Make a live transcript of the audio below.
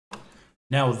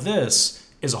Now this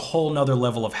is a whole nother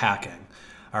level of hacking.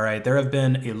 All right, there have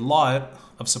been a lot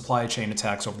of supply chain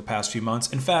attacks over the past few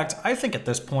months. In fact, I think at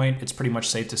this point, it's pretty much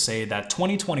safe to say that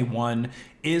 2021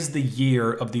 is the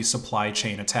year of the supply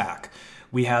chain attack.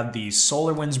 We had the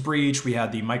SolarWinds breach, we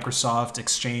had the Microsoft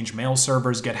Exchange mail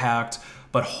servers get hacked,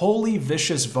 but holy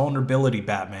vicious vulnerability,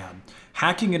 Batman.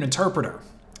 Hacking an interpreter.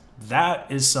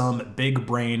 That is some big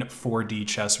brain 4D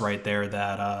chess right there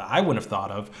that I wouldn't have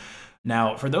thought of.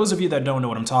 Now, for those of you that don't know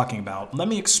what I'm talking about, let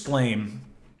me explain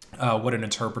what an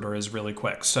interpreter is really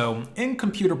quick. So in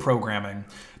computer programming,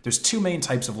 there's two main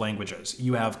types of languages.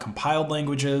 You have compiled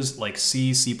languages like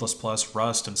C, C++,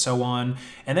 Rust, and so on.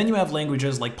 And then you have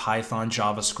languages like Python,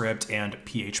 JavaScript, and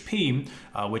PHP,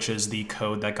 which is the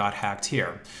code that got hacked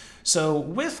here. So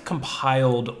with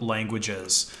compiled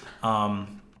languages,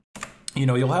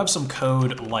 you'll have some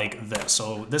code like this.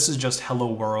 So this is just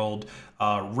hello world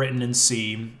written in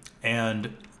C,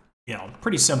 and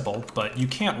pretty simple, but you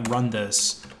can't run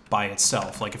this by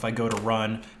itself. Like if I go to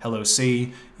run hello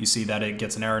C, you see that it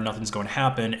gets an error, nothing's going to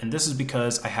happen, and this is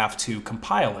because I have to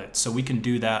compile it. So we can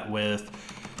do that with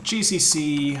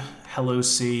gcc hello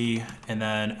C, and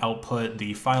then output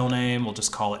the file name, we'll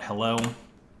just call it hello.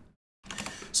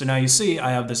 So now you see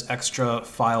I have this extra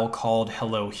file called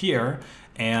hello here,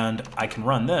 and I can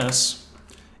run this,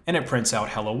 and it prints out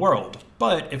hello world.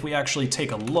 But if we actually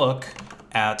take a look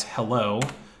at hello,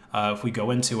 if we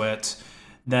go into it,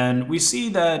 then we see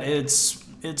that it's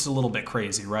a little bit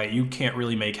crazy, right? You can't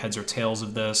really make heads or tails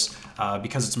of this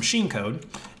because it's machine code.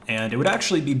 And it would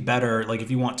actually be better, like if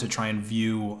you want to try and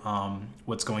view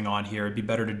what's going on here, it'd be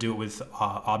better to do it with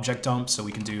object dump. So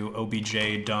we can do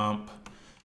obj dump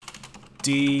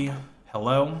d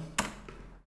hello.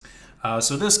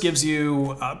 So this gives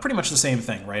you pretty much the same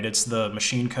thing, right? It's the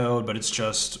machine code, but it's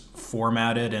just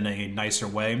formatted in a nicer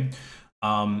way.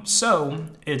 So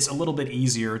it's a little bit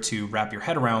easier to wrap your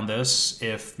head around this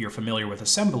if you're familiar with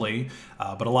assembly,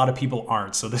 but a lot of people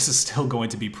aren't, so this is still going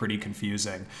to be pretty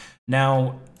confusing.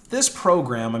 Now, this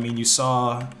program, I mean, you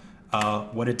saw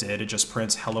what it did. It just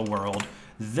prints hello world.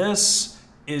 This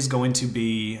is going to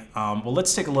be, well,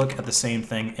 let's take a look at the same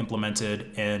thing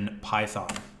implemented in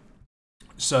Python.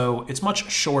 So it's much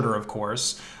shorter, of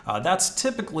course. That's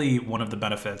typically one of the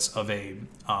benefits of a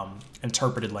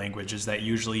interpreted language, is that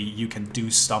usually you can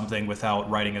do something without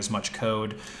writing as much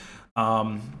code.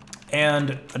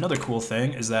 And another cool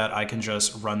thing is that I can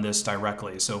just run this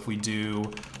directly. So if we do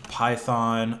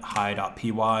python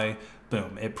hi.py,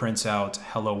 boom, it prints out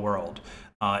hello world.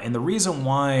 And the reason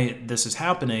why this is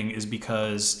happening is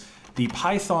because the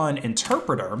Python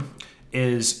interpreter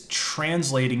is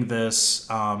translating this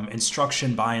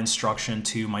instruction by instruction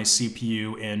to my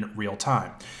CPU in real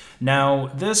time. Now,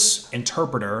 this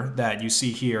interpreter that you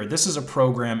see here, this is a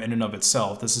program in and of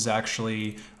itself. This is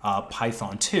actually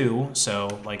Python 2.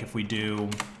 So like if we do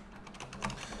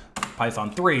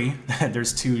Python 3,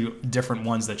 there's two different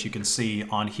ones that you can see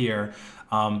on here.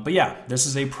 But yeah, this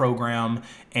is a program,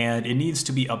 and it needs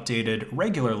to be updated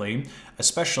regularly,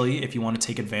 especially if you want to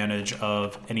take advantage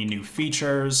of any new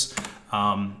features,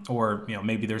 or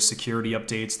maybe there's security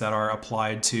updates that are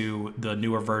applied to the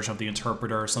newer version of the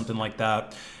interpreter or something like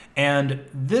that. And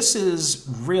this is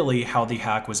really how the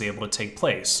hack was able to take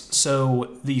place.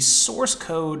 So the source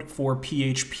code for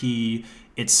PHP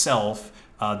itself,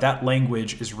 that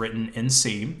language is written in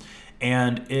C,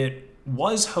 and it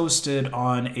was hosted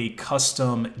on a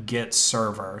custom Git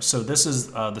server. So this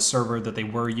is the server that they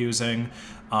were using.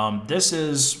 This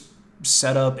is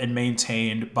set up and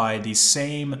maintained by the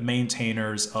same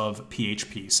maintainers of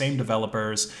PHP, same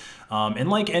developers. And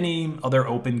like any other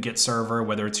open Git server,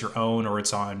 whether it's your own or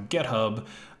it's on GitHub,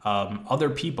 other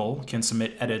people can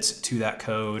submit edits to that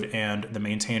code, and the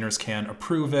maintainers can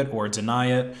approve it or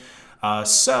deny it.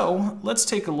 So let's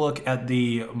take a look at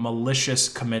the malicious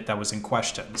commit that was in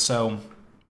question. So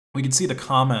we can see the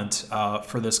comment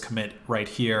for this commit right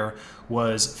here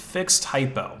was fixed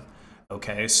typo.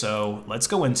 Okay, so let's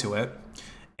go into it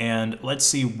and let's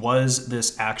see, was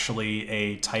this actually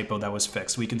a typo that was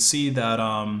fixed? We can see that,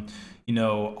 R.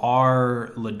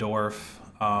 Ledorf,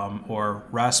 or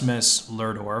Rasmus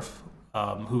Lerdorf,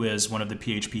 who is one of the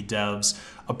PHP devs,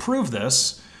 approved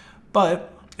this,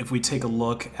 but if we take a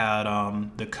look at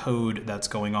the code that's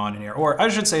going on in here, or I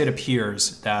should say it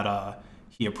appears that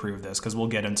he approved this, because we'll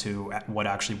get into what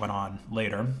actually went on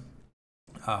later.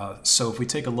 So if we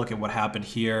take a look at what happened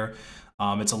here,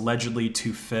 it's allegedly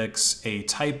to fix a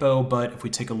typo, but if we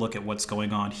take a look at what's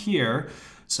going on here,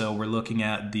 so we're looking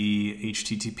at the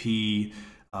HTTP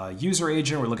user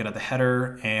agent, we're looking at the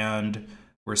header, and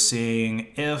we're seeing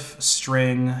if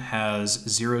string has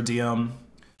 0 dm,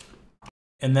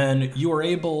 And then you are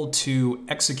able to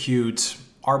execute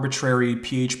arbitrary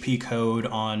PHP code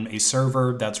on a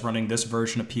server that's running this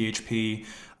version of PHP.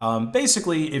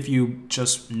 Basically, if you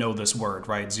just know this word,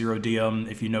 right? 0dm,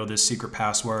 if you know this secret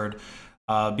password.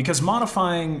 Because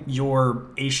modifying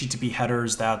your HTTP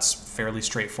headers, that's fairly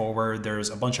straightforward. There's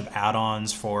a bunch of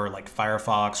add-ons for like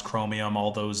Firefox, Chromium,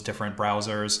 all those different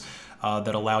browsers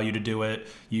that allow you to do it.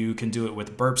 You can do it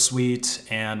with Burp Suite,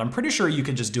 and I'm pretty sure you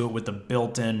can just do it with the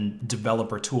built-in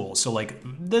developer tool. So like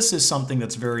this is something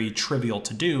that's very trivial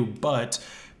to do, but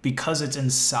because it's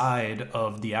inside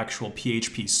of the actual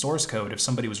PHP source code, if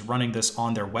somebody was running this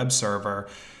on their web server,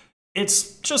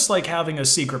 it's just like having a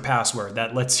secret password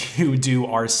that lets you do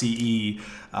RCE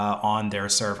on their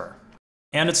server.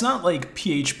 And it's not like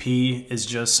PHP is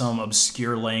just some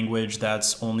obscure language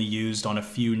that's only used on a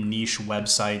few niche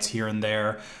websites here and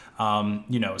there.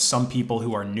 You know, some people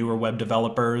who are newer web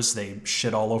developers, they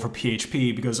shit all over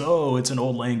PHP because, oh, it's an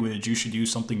old language, you should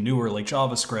use something newer like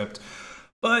JavaScript.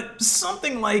 But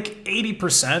something like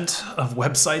 80% of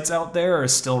websites out there are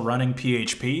still running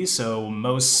PHP, so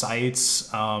most sites,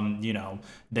 you know,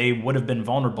 they would have been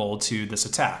vulnerable to this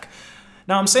attack.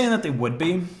 Now, I'm saying that they would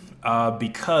be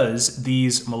because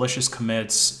these malicious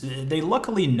commits, they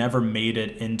luckily never made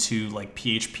it into like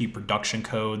PHP production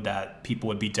code that people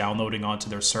would be downloading onto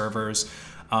their servers.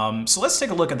 So let's take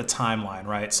a look at the timeline,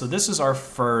 right? So this is our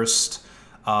first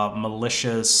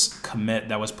malicious commit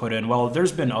that was put in. Well,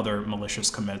 there's been other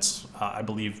malicious commits, I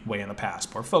believe, way in the past,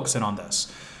 but we're focusing on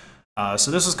this.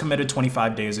 So this was committed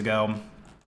 25 days ago.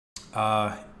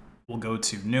 We'll go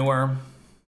to newer.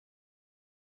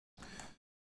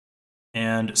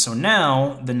 And so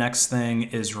now the next thing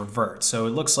is revert. So it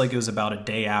looks like it was about a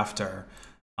day after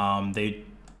they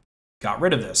got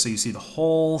rid of this. So you see the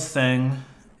whole thing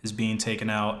is being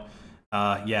taken out.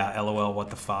 Yeah, LOL,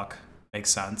 what the fuck? Makes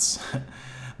sense.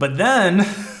 But then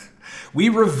we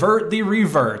revert the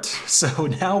revert. So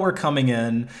now we're coming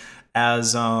in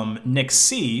as Nick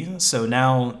C. So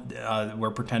now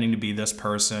we're pretending to be this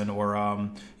person, or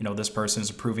you know, this person is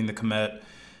approving the commit.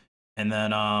 And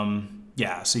then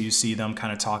yeah, so you see them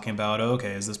kind of talking about,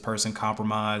 okay, is this person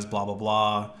compromised, blah, blah,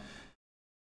 blah.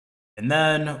 And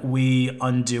then we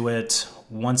undo it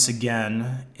once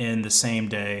again in the same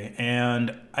day.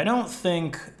 And I don't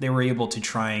think they were able to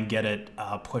try and get it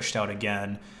pushed out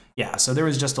again. Yeah, so there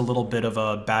was just a little bit of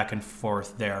a back and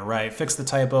forth there, right? Fix the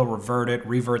typo, revert it,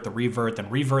 revert the revert, then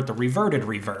revert the reverted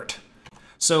revert.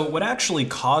 So what actually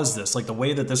caused this, like the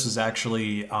way that this was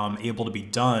actually able to be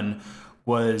done,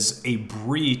 was a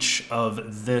breach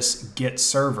of this Git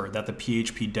server that the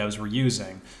PHP devs were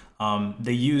using.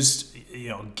 They used, you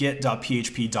know,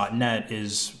 git.php.net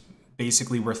is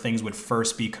basically where things would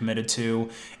first be committed to,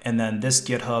 and then this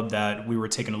GitHub that we were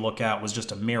taking a look at was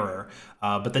just a mirror.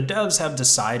 But the devs have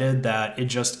decided that it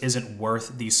just isn't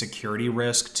worth the security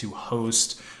risk to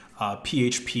host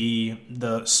PHP,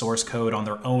 the source code, on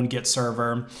their own Git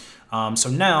server. So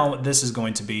now this is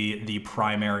going to be the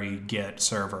primary Git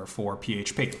server for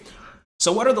PHP.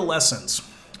 So what are the lessons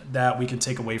that we can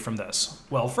take away from this?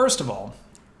 Well, first of all,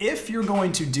 if you're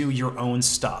going to do your own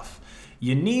stuff,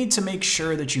 you need to make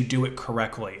sure that you do it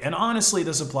correctly. And honestly,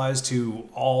 this applies to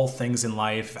all things in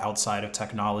life outside of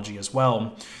technology as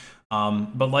well.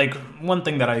 But like one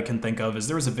thing that I can think of is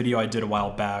there was a video I did a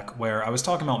while back where I was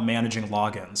talking about managing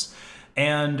logins.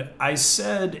 And I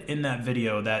said in that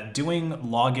video that doing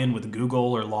login with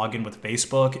Google or login with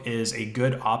Facebook is a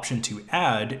good option to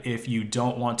add if you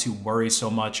don't want to worry so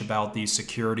much about the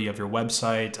security of your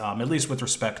website, at least with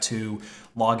respect to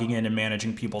logging in and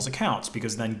managing people's accounts,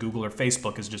 because then Google or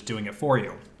Facebook is just doing it for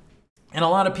you. And a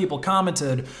lot of people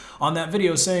commented on that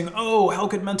video saying, oh, how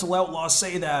could Mental Outlaw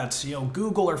say that? You know,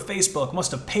 Google or Facebook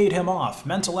must have paid him off.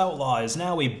 Mental Outlaw is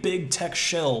now a big tech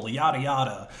shill, yada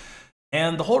yada.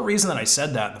 And the whole reason that I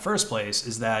said that in the first place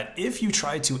is that if you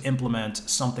try to implement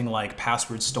something like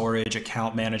password storage,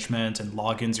 account management, and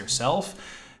logins yourself,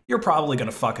 you're probably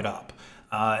going to fuck it up.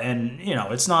 And, you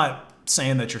know, it's not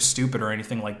saying that you're stupid or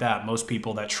anything like that. Most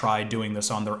people that try doing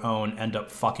this on their own end up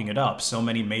fucking it up. So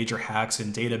many major hacks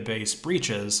and database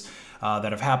breaches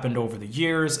that have happened over the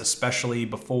years, especially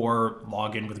before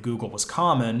login with Google was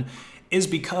common, is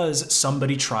because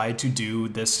somebody tried to do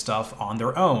this stuff on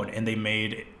their own and they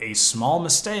made a small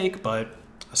mistake, but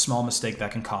a small mistake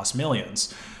that can cost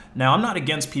millions. Now, I'm not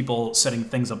against people setting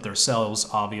things up themselves,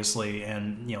 obviously,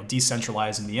 and, you know,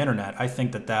 decentralizing the internet. I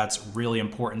think that that's really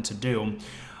important to do,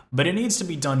 but it needs to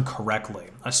be done correctly,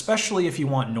 especially if you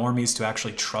want normies to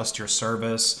actually trust your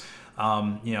service.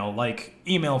 You know, like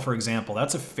email, for example,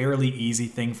 that's a fairly easy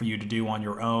thing for you to do on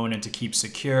your own and to keep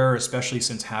secure, especially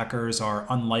since hackers are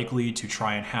unlikely to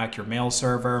try and hack your mail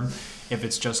server if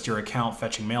it's just your account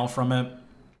fetching mail from it.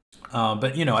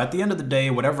 But you know, at the end of the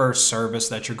day, whatever service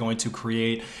that you're going to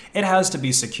create, it has to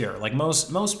be secure. Like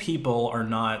most people are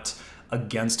not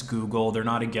against Google, they're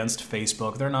not against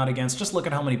Facebook, they're not against, just look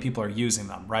at how many people are using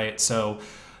them, right? So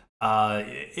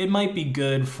it might be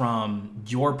good from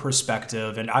your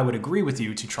perspective, and I would agree with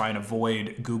you to try and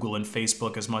avoid Google and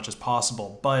Facebook as much as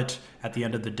possible. But at the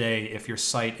end of the day, if your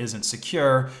site isn't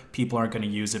secure, people aren't going to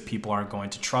use it, people aren't going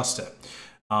to trust it.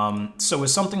 So with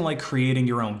something like creating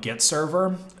your own Git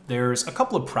server, there's a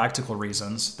couple of practical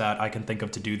reasons that I can think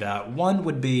of to do that. One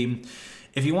would be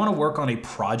if you want to work on a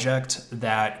project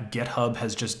that GitHub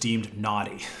has just deemed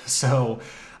naughty. So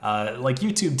like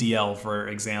YouTube DL, for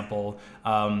example,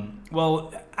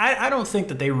 well, I don't think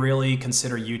that they really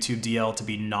consider YouTube DL to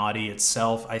be naughty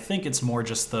itself. I think it's more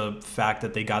just the fact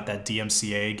that they got that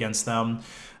DMCA against them.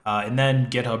 And then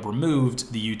GitHub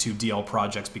removed the YouTube DL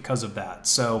projects because of that.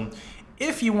 So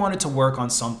if you wanted to work on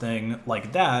something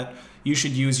like that, you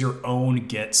should use your own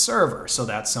Git server so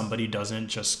that somebody doesn't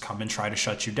just come and try to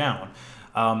shut you down.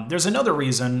 There's another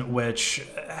reason which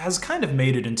has kind of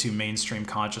made it into mainstream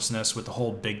consciousness with the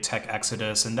whole big tech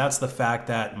exodus, and that's the fact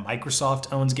that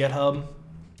Microsoft owns GitHub.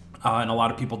 And a lot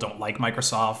of people don't like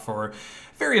Microsoft for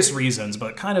various reasons,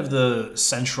 but kind of the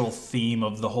central theme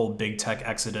of the whole big tech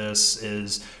exodus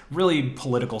is really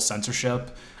political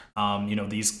censorship. You know,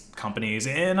 these companies,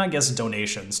 and I guess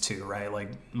donations too, right? Like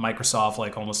Microsoft,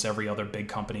 like almost every other big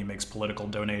company, makes political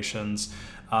donations.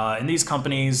 And these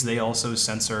companies, they also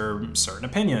censor certain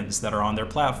opinions that are on their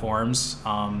platforms.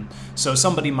 So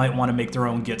somebody might want to make their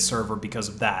own Git server because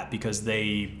of that, because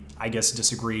they, I guess,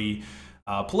 disagree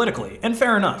politically. And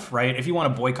fair enough, right? If you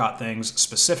want to boycott things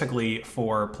specifically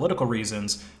for political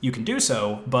reasons, you can do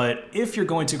so. But if you're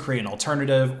going to create an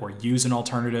alternative or use an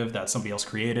alternative that somebody else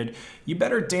created, you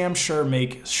better damn sure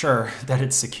make sure that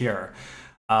it's secure.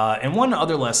 And one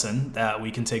other lesson that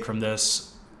we can take from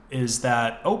this is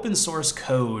that open source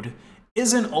code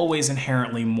isn't always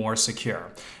inherently more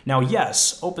secure. Now,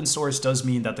 yes, open source does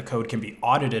mean that the code can be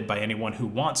audited by anyone who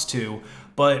wants to,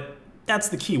 but that's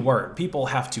the key word. People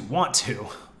have to want to.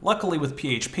 Luckily with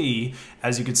PHP,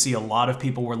 as you can see, a lot of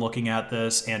people were looking at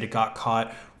this and it got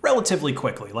caught relatively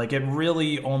quickly. Like it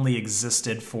really only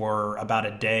existed for about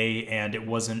a day and it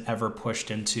wasn't ever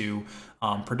pushed into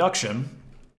production.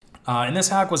 And this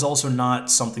hack was also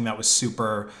not something that was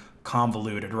super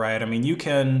convoluted, right? I mean, you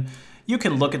can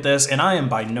look at this, and I am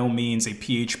by no means a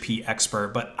PHP expert,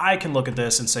 but I can look at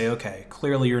this and say, okay,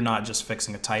 clearly you're not just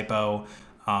fixing a typo.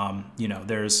 You know,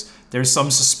 there's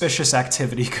some suspicious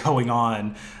activity going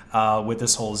on with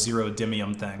this whole zero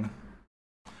dimium thing.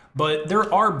 But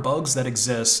there are bugs that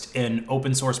exist in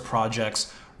open source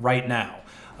projects right now.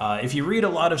 If you read a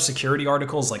lot of security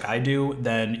articles like I do,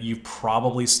 then you've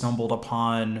probably stumbled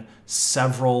upon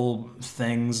several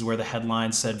things where the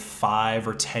headline said 5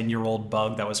 or 10-year-old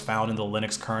bug that was found in the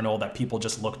Linux kernel that people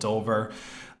just looked over.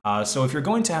 So if you're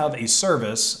going to have a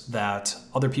service that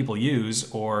other people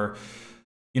use, or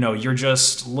you know, you're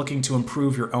just looking to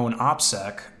improve your own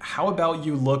OPSEC, how about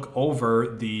you look over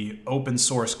the open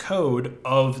source code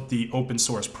of the open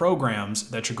source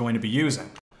programs that you're going to be using?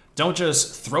 Don't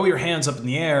just throw your hands up in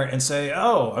the air and say,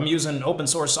 oh, I'm using open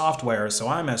source software, so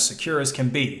I'm as secure as can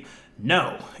be.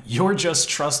 No, you're just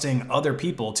trusting other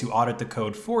people to audit the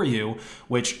code for you,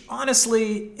 which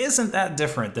honestly isn't that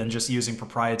different than just using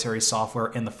proprietary software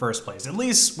in the first place, at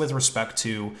least with respect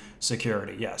to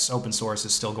security. Yes, open source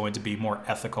is still going to be more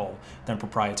ethical than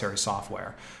proprietary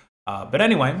software. But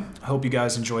anyway, I hope you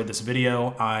guys enjoyed this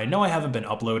video. I know I haven't been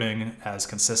uploading as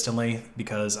consistently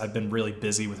because I've been really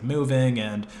busy with moving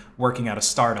and working at a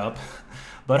startup,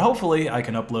 but hopefully I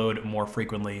can upload more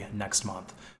frequently next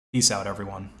month. Peace out,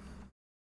 everyone.